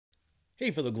Hey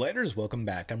fellow gliders, welcome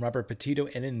back. I'm Robert Petito,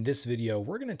 and in this video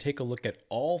we're going to take a look at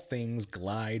all things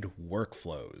Glide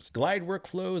workflows. Glide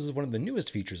workflows is one of the newest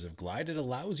features of Glide. It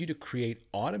allows you to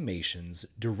create automations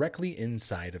directly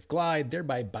inside of Glide,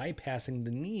 thereby bypassing the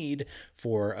need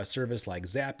for a service like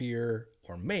Zapier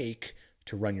or Make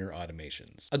to run your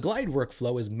automations. A Glide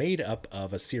workflow is made up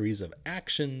of a series of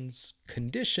actions,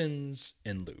 conditions,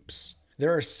 and loops.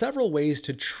 There are several ways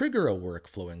to trigger a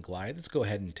workflow in Glide. Let's go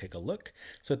ahead and take a look.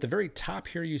 So at the very top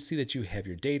here, you see that you have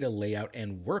your data, layout,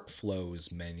 and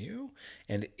workflows menu.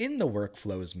 And in the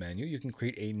workflows menu, you can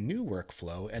create a new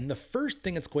workflow. And the first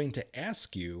thing it's going to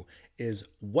ask you is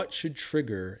what should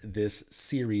trigger this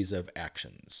series of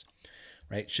actions,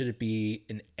 right? Should it be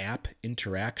an app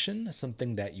interaction,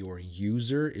 something that your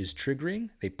user is triggering?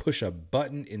 They push a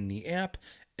button in the app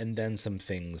and then some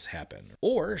things happen.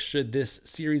 Or should this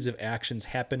series of actions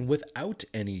happen without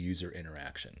any user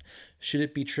interaction? Should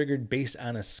it be triggered based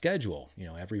on a schedule?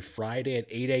 Every Friday at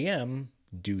 8 a.m.,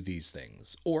 do these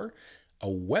things. Or a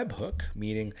webhook,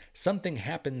 meaning something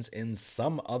happens in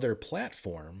some other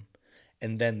platform,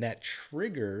 and then that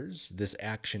triggers this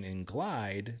action in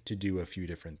Glide to do a few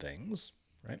different things,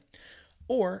 right?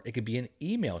 Or it could be an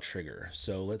email trigger.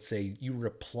 So let's say you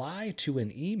reply to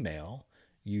an email,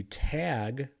 you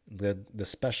tag the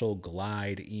special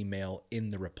Glide email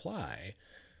in the reply,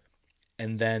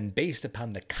 and then based upon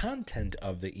the content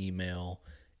of the email,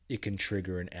 it can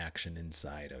trigger an action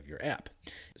inside of your app.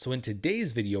 So in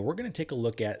today's video, we're going to take a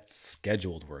look at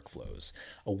scheduled workflows,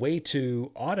 a way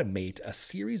to automate a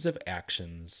series of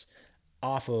actions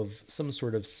off of some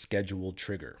sort of scheduled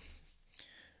trigger.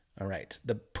 All right,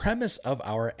 the premise of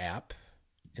our app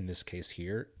in this case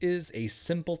here, is a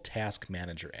simple task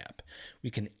manager app. We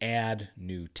can add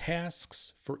new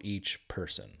tasks for each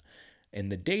person. In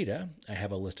the data, I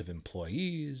have a list of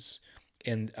employees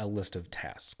and a list of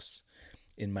tasks.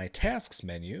 In my tasks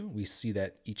menu, we see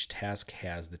that each task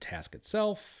has the task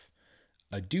itself,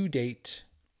 a due date,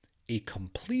 a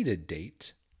completed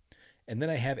date, and then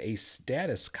I have a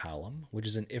status column, which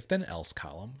is an if then else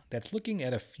column that's looking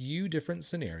at a few different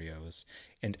scenarios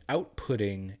and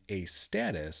outputting a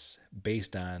status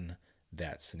based on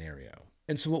that scenario.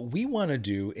 And so what we want to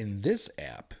do in this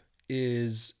app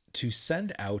is to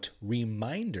send out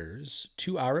reminders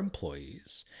to our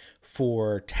employees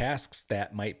for tasks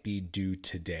that might be due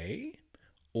today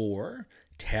or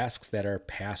tasks that are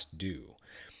past due.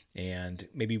 And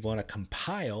maybe want to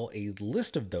compile a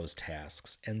list of those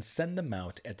tasks and send them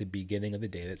out at the beginning of the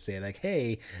day that say like,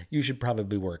 hey, you should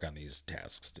probably work on these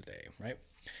tasks today, right?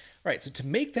 All right, so to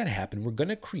make that happen, we're going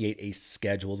to create a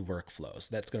scheduled workflow. So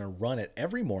that's going to run it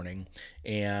every morning,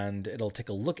 and it'll take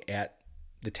a look at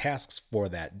the tasks for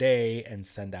that day and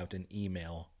send out an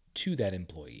email to that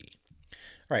employee.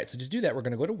 All right, so to do that, we're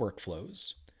going to go to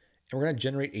workflows, and we're going to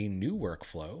generate a new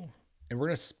workflow. And we're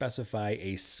going to specify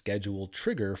a scheduled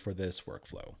trigger for this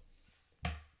workflow.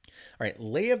 All right,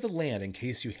 lay of the land in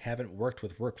case you haven't worked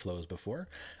with workflows before.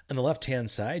 On the left-hand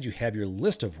side, you have your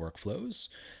list of workflows.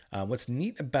 What's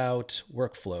neat about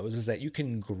workflows is that you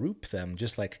can group them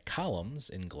just like columns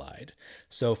in Glide.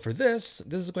 So for this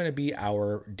is going to be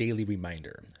our daily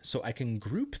reminder. So I can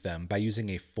group them by using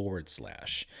a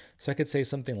 /. So I could say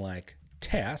something like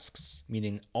tasks,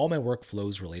 meaning all my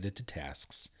workflows related to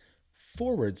tasks,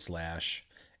 /,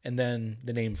 and then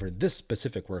the name for this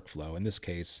specific workflow, in this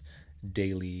case,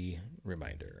 daily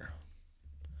reminder.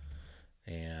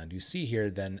 And you see here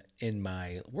then in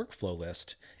my workflow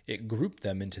list, it grouped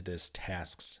them into this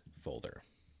tasks folder.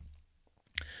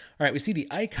 All right, we see the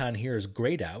icon here is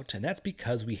grayed out, and that's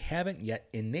because we haven't yet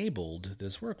enabled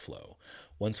this workflow.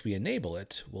 Once we enable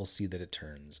it, we'll see that it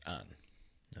turns on.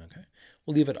 Okay,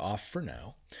 we'll leave it off for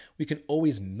now. We can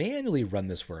always manually run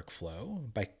this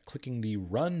workflow by clicking the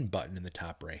Run button in the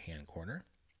top right-hand corner.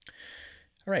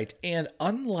 All right, and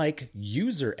unlike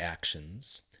user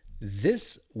actions,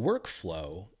 this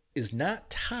workflow is not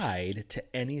tied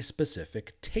to any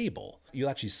specific table. You'll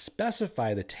actually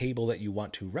specify the table that you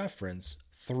want to reference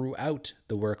throughout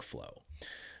the workflow.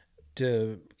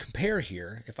 To compare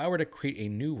here, if I were to create a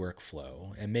new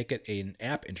workflow and make it an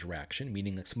app interaction,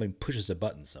 meaning that somebody pushes a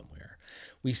button somewhere,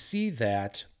 we see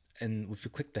that, and if you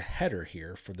click the header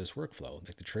here for this workflow,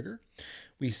 like the trigger,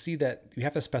 we see that you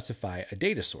have to specify a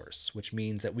data source, which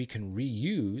means that we can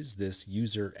reuse this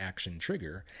user action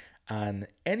trigger on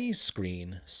any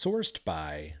screen sourced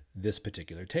by this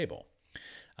particular table.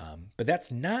 But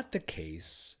that's not the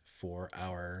case for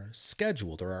our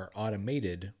scheduled or our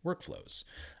automated workflows.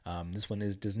 This one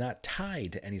does not tie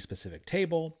to any specific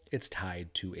table. It's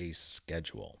tied to a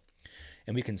schedule.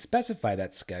 And we can specify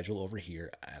that schedule over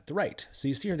here at the right. So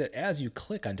you see here that as you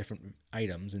click on different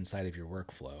items inside of your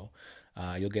workflow,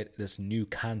 you'll get this new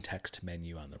context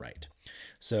menu on the right.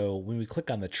 So when we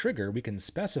click on the trigger, we can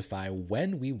specify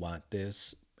when we want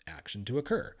this action to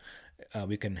occur.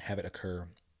 We can have it occur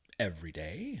every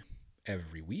day,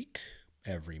 every week,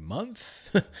 every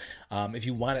month. If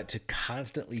you want it to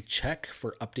constantly check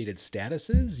for updated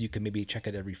statuses, you can maybe check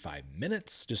it every 5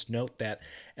 minutes. Just note that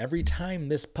every time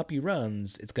this puppy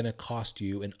runs, it's going to cost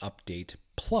you an update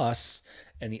plus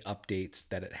any updates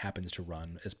that it happens to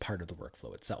run as part of the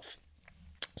workflow itself.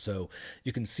 So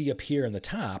you can see up here on the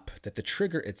top that the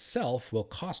trigger itself will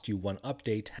cost you 1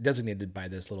 update designated by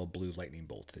this little blue lightning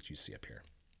bolt that you see up here.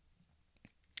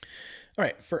 All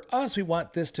right, for us, we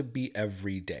want this to be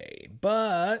every day,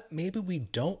 but maybe we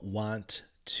don't want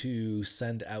to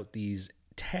send out these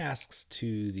tasks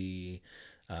to the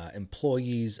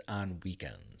employees on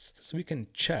weekends. So we can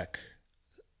check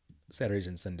Saturdays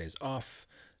and Sundays off,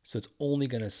 so it's only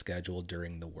going to schedule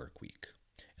during the work week.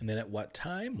 And then at what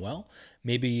time? Well,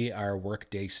 maybe our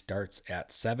work day starts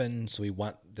at 7, so we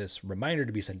want this reminder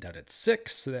to be sent out at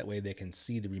 6, so that way they can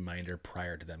see the reminder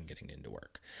prior to them getting into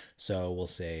work. So we'll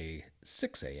say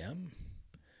 6 a.m.,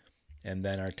 and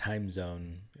then our time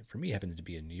zone, for me, happens to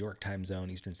be a New York time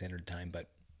zone, Eastern Standard Time, but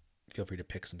feel free to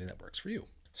pick something that works for you.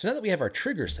 So now that we have our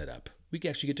trigger set up, we can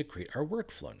actually get to create our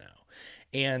workflow now.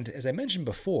 And as I mentioned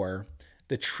before,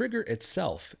 the trigger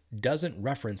itself doesn't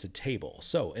reference a table.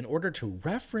 So in order to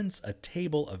reference a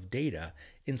table of data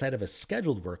inside of a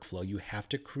scheduled workflow, you have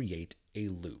to create a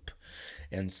loop.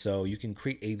 And so you can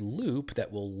create a loop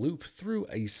that will loop through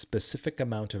a specific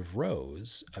amount of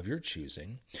rows of your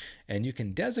choosing. And you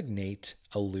can designate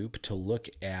a loop to look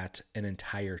at an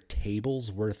entire table's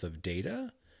worth of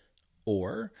data,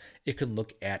 or it can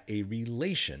look at a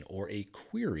relation or a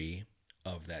query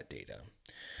of that data.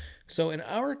 So in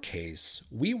our case,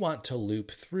 we want to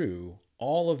loop through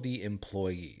all of the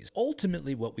employees.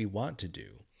 Ultimately, what we want to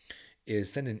do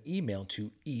is send an email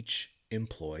to each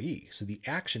employee. So the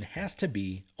action has to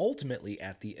be ultimately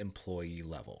at the employee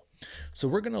level. So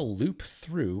we're going to loop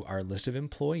through our list of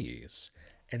employees,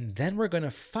 and then we're going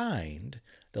to find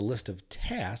the list of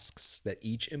tasks that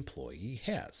each employee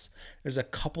has. There's a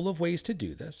couple of ways to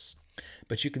do this,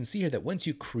 but you can see here that once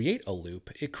you create a loop,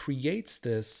 it creates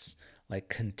this like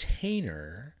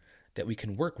container that we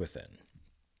can work within.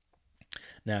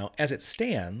 Now, as it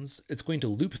stands, it's going to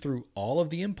loop through all of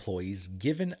the employees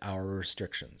given our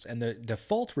restrictions. And the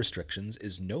default restrictions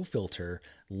is no filter,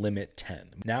 limit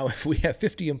 10. Now, if we have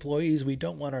 50 employees, we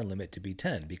don't want our limit to be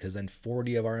 10 because then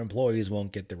 40 of our employees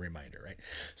won't get the reminder, right?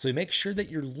 So make sure that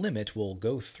your limit will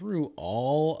go through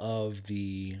all of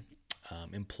the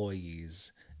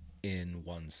employees in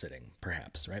one sitting,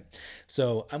 perhaps, right?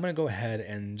 So I'm going to go ahead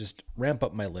and just ramp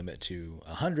up my limit to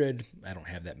 100. I don't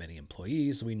have that many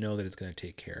employees, so we know that it's going to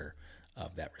take care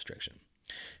of that restriction.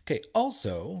 Okay,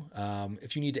 also,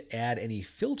 if you need to add any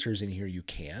filters in here, you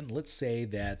can. Let's say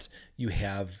that you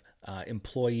have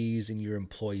employees in your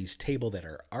employees table that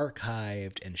are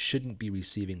archived and shouldn't be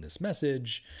receiving this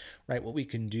message, right? What we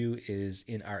can do is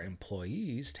in our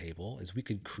employees table is we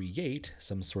could create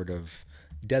some sort of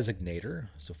designator.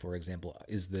 So for example,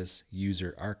 is this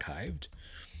user archived,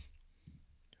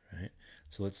 right?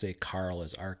 So let's say Carl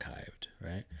is archived,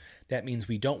 right? That means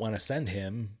we don't want to send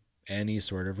him any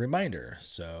sort of reminder.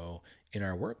 So in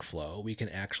our workflow, we can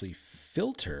actually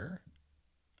filter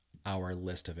our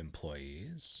list of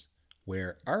employees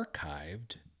where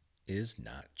archived is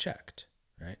not checked,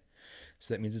 right?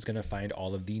 So that means it's going to find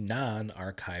all of the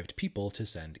non-archived people to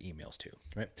send emails to,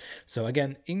 right? So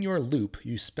again, in your loop,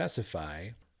 you specify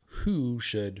who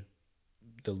should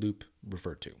the loop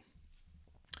refer to.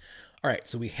 All right,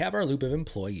 so we have our loop of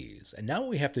employees, and now what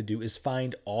we have to do is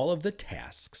find all of the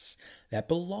tasks that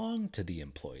belong to the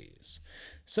employees.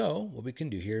 So what we can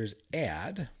do here is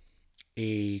add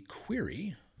a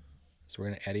query. So we're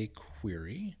going to add a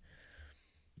query,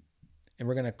 and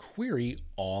we're going to query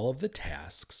all of the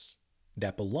tasks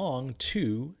that belong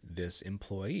to this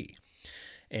employee.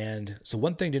 And so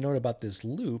one thing to note about this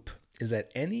loop is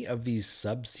that any of these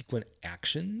subsequent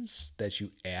actions that you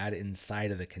add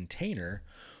inside of the container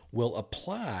will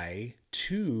apply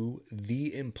to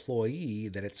the employee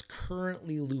that it's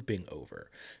currently looping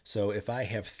over. So if I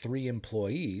have 3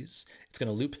 employees, it's going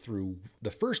to loop through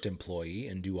the first employee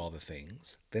and do all the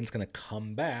things. Then it's going to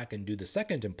come back and do the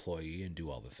second employee and do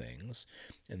all the things,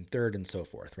 and third and so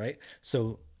forth, right?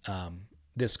 So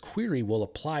this query will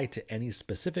apply to any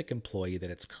specific employee that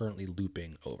it's currently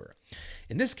looping over.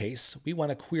 In this case, we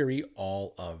want to query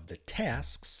all of the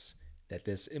tasks that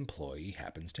this employee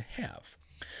happens to have.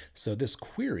 So this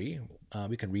query,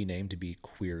 we can rename to be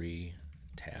query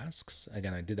tasks.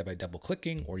 Again, I did that by double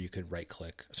clicking, or you could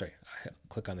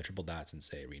click on the triple dots and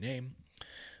say rename.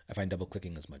 I find double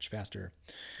clicking is much faster.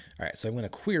 All right, so I'm going to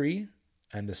query,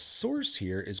 and the source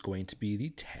here is going to be the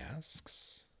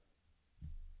tasks.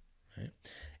 Right?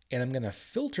 And I'm going to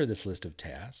filter this list of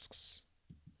tasks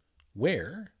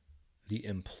where the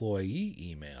employee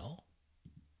email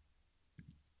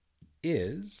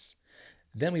is.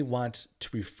 Then we want to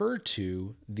refer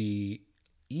to the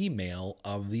email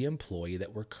of the employee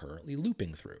that we're currently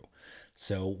looping through.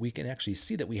 So we can actually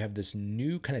see that we have this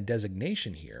new kind of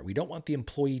designation here. We don't want the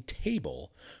employee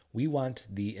table. We want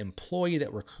the employee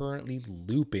that we're currently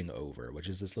looping over, which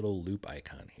is this little loop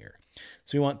icon here.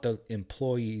 So we want the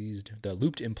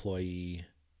looped employee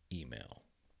email.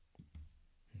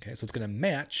 Okay, so it's going to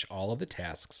match all of the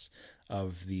tasks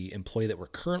of the employee that we're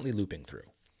currently looping through.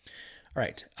 All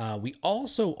right, we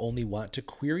also only want to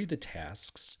query the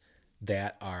tasks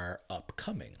that are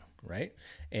upcoming, right?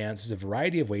 And there's a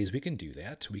variety of ways we can do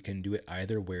that. We can do it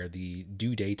either where the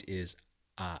due date is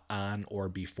on or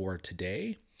before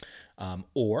today,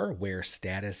 or where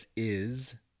status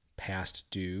is past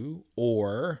due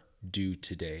or due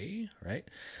today, right?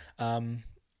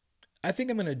 I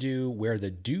think I'm going to do where the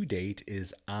due date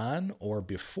is on or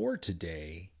before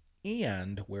today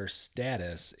and where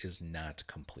status is not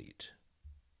complete,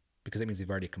 because that means they've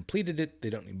already completed it.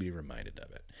 They don't need to be reminded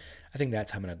of it. I think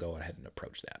that's how I'm going to go ahead and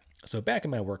approach that. So back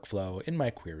in my workflow, in my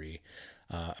query,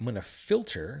 I'm going to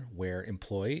filter where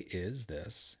employee is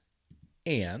this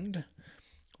and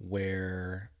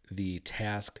where the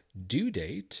task due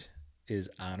date is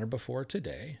on or before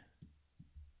today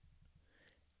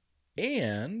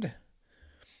and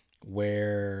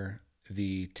where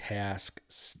the task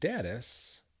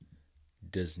status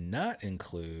does not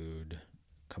include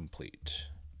complete.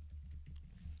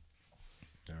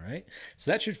 All right,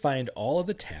 so that should find all of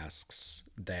the tasks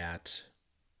that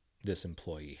this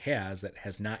employee has that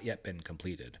has not yet been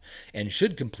completed and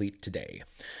should complete today.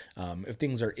 If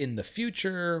things are in the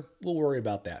future, we'll worry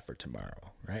about that for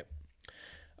tomorrow, right?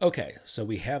 Okay, so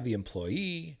we have the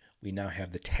employee, we now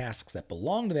have the tasks that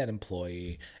belong to that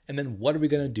employee, and then what are we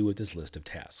going to do with this list of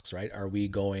tasks, right? Are we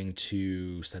going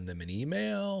to send them an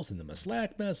email, send them a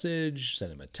Slack message,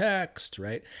 send them a text,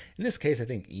 right? In this case, I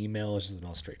think email is just the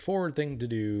most straightforward thing to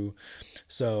do.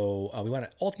 So we want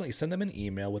to ultimately send them an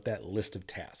email with that list of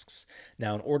tasks.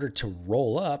 Now, in order to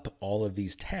roll up all of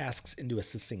these tasks into a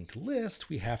succinct list,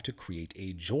 we have to create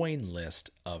a join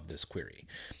list of this query.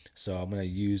 So I'm going to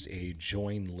use a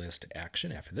join list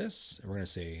action after this. We're going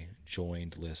to say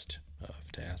joined list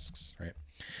of tasks, right?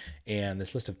 And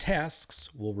this list of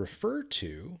tasks will refer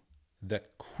to the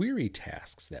query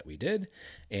tasks that we did.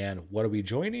 And what are we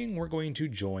joining? We're going to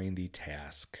join the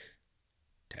task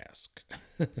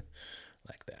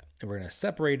like that. And we're going to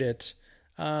separate it.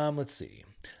 Let's see.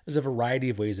 There's a variety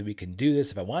of ways that we can do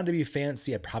this. If I wanted to be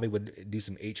fancy, I probably would do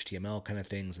some HTML kind of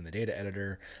things in the data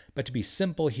editor. But to be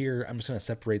simple here, I'm just going to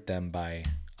separate them by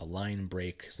a line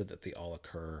break so that they all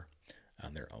occur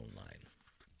on their own line.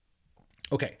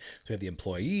 Okay, so we have the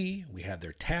employee, we have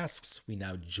their tasks. We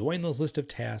now join those list of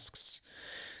tasks.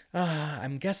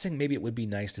 I'm guessing maybe it would be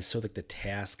nice to show like the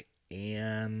task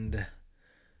and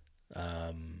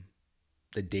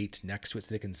the date next to it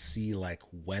so they can see like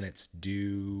when it's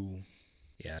due.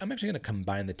 Yeah, I'm actually going to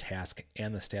combine the task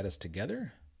and the status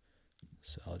together.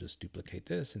 So I'll just duplicate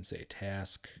this and say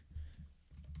task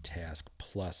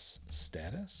plus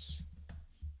status.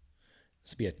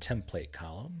 This will be a template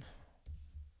column.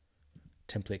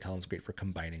 Template column is great for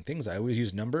combining things. I always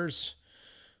use numbers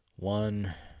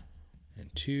 1 and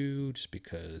 2 just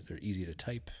because they're easy to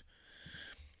type.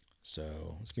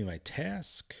 So this will be my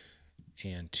task,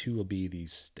 and 2 will be the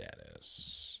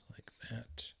status, like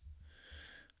that.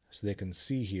 So they can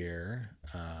see here,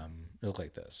 it look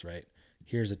like this, right?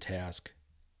 Here's a task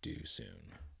due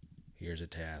soon. Here's a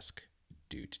task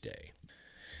due today.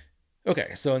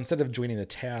 Okay, so instead of joining the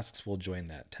tasks, we'll join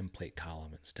that template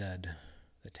column instead,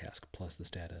 the task plus the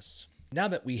status. Now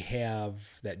that we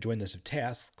have that join list of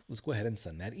tasks, let's go ahead and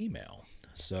send that email.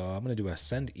 So I'm going to do a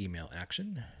send email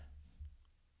action.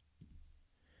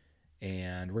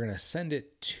 And we're going to send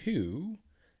it to,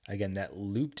 again, that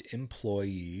looped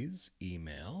employees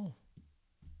email.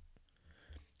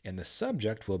 And the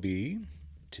subject will be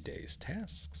today's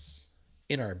tasks.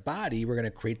 In our body, we're going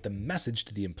to create the message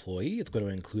to the employee. It's going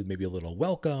to include maybe a little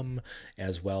welcome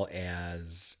as well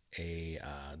as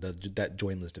that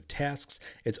join list of tasks.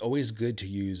 It's always good to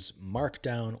use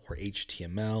Markdown or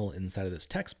HTML inside of this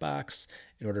text box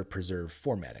in order to preserve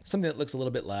formatting. Something that looks a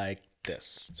little bit like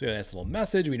this. So we have this little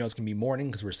message. We know it's going to be morning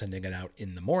because we're sending it out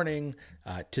in the morning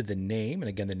to the name. And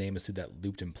again, the name is through that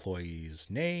looped employee's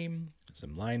name,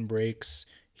 some line breaks.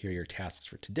 Here are your tasks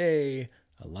for today,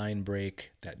 a line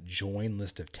break, that join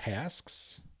list of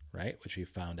tasks, right? Which we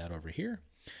found out over here.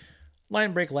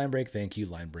 Line break, thank you,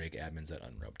 line break, admins at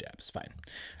unroped apps. Fine.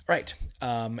 All right.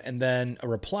 And then a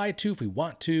reply to, if we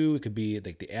want to, it could be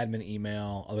like the admin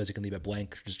email. Otherwise, you can leave it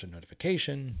blank, just a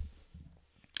notification.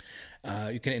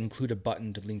 You can include a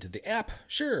button to link to the app.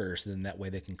 Sure. So then that way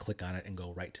they can click on it and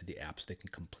go right to the app so they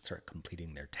can start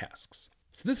completing their tasks.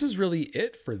 So this is really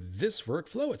it for this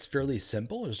workflow. It's fairly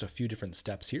simple. There's a few different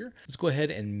steps here. Let's go ahead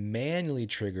and manually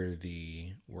trigger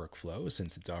the workflow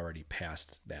since it's already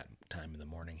past that time in the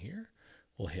morning here.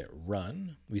 We'll hit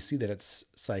run. We see that it's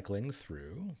cycling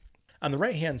through. On the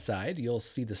right-hand side, you'll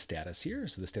see the status here.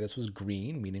 So the status was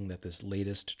green, meaning that this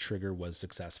latest trigger was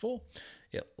successful.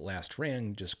 It last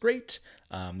ran just great.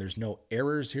 There's no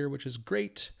errors here, which is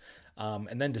great.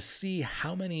 And then to see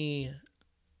how many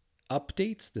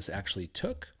updates this actually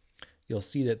took, you'll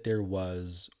see that there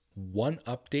was one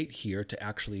update here to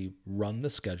actually run the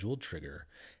scheduled trigger,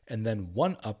 and then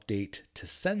one update to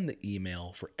send the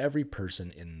email for every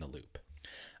person in the loop.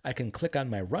 I can click on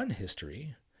my run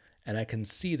history, and I can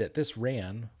see that this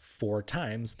ran 4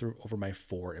 times through over my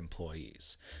 4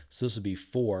 employees. So this would be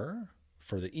 4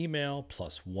 for the email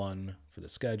plus 1 for the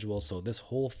schedule. So this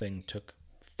whole thing took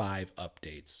 5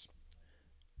 updates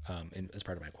as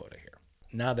part of my quota here.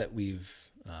 Now that we've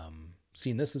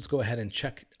seen this, let's go ahead and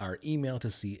check our email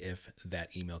to see if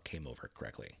that email came over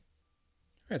correctly.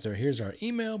 All right, so here's our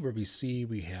email where we see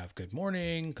we have good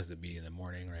morning because it'd be in the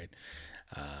morning, right?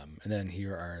 And then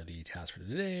here are the tasks for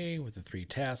today with the 3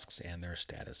 tasks and their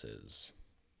statuses.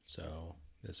 So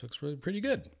this looks really pretty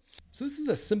good. So this is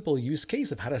a simple use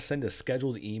case of how to send a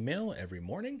scheduled email every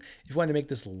morning. If you want to make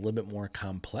this a little bit more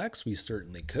complex, we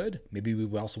certainly could. Maybe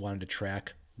we also wanted to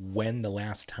track when the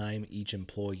last time each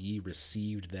employee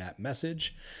received that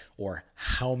message, or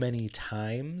how many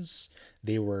times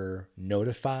they were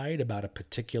notified about a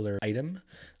particular item.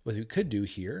 What we could do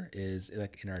here is,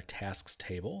 like in our tasks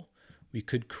table, we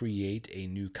could create a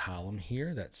new column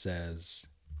here that says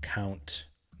count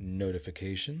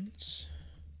notifications,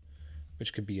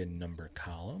 which could be a number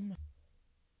column.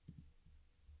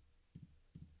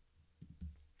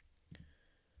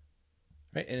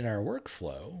 Right, and in our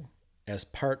workflow, as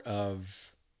part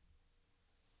of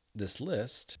this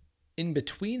list, in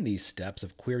between these steps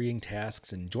of querying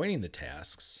tasks and joining the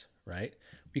tasks, right,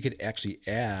 we could actually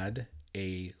add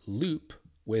a loop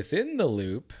within the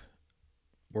loop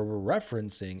where we're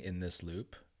referencing in this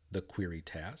loop the query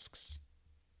tasks,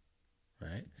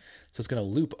 right? So it's going to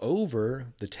loop over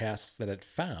the tasks that it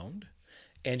found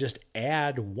and just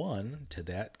add 1 to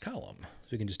that column. So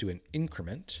we can just do an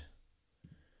increment.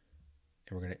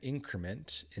 And we're going to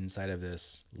increment inside of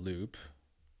this loop,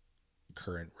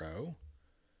 current row,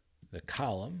 the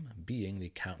column being the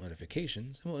count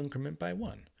notifications, and we'll increment by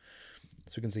 1.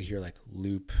 So we can see here like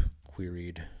loop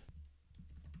queried.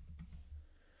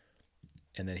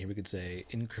 And then here we could say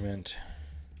increment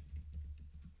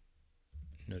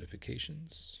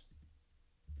notifications.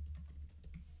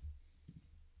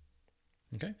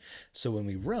 Okay, so when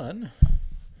we run,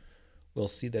 we'll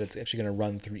see that it's actually going to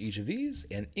run through each of these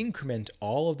and increment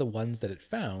all of the ones that it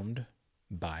found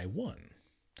by 1,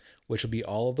 which will be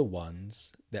all of the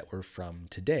ones that were from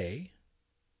today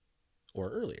or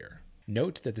earlier.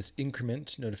 Note that this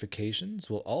increment notifications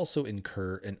will also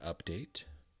incur an update.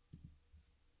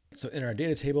 So in our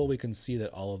data table, we can see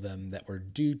that all of them that were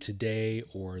due today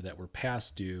or that were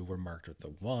past due were marked with the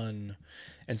 1.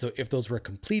 And so if those were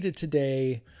completed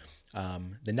today,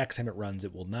 the next time it runs,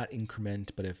 it will not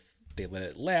increment, but if they let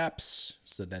it lapse,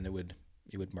 so then it would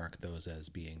mark those as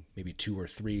being maybe 2 or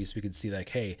 3. So we could see like,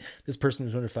 hey, this person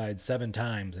was notified 7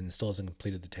 times and still hasn't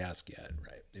completed the task yet,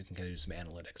 right? You can kind of do some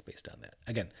analytics based on that.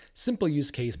 Again, simple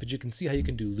use case, but you can see how you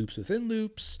can do loops within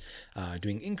loops,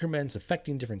 doing increments,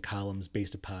 affecting different columns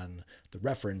based upon the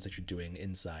reference that you're doing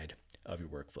inside of your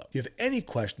workflow. If you have any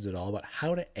questions at all about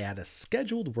how to add a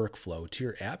scheduled workflow to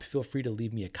your app, feel free to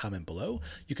leave me a comment below.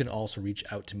 You can also reach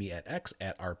out to me at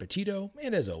x@rpetito.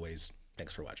 And as always,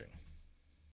 thanks for watching.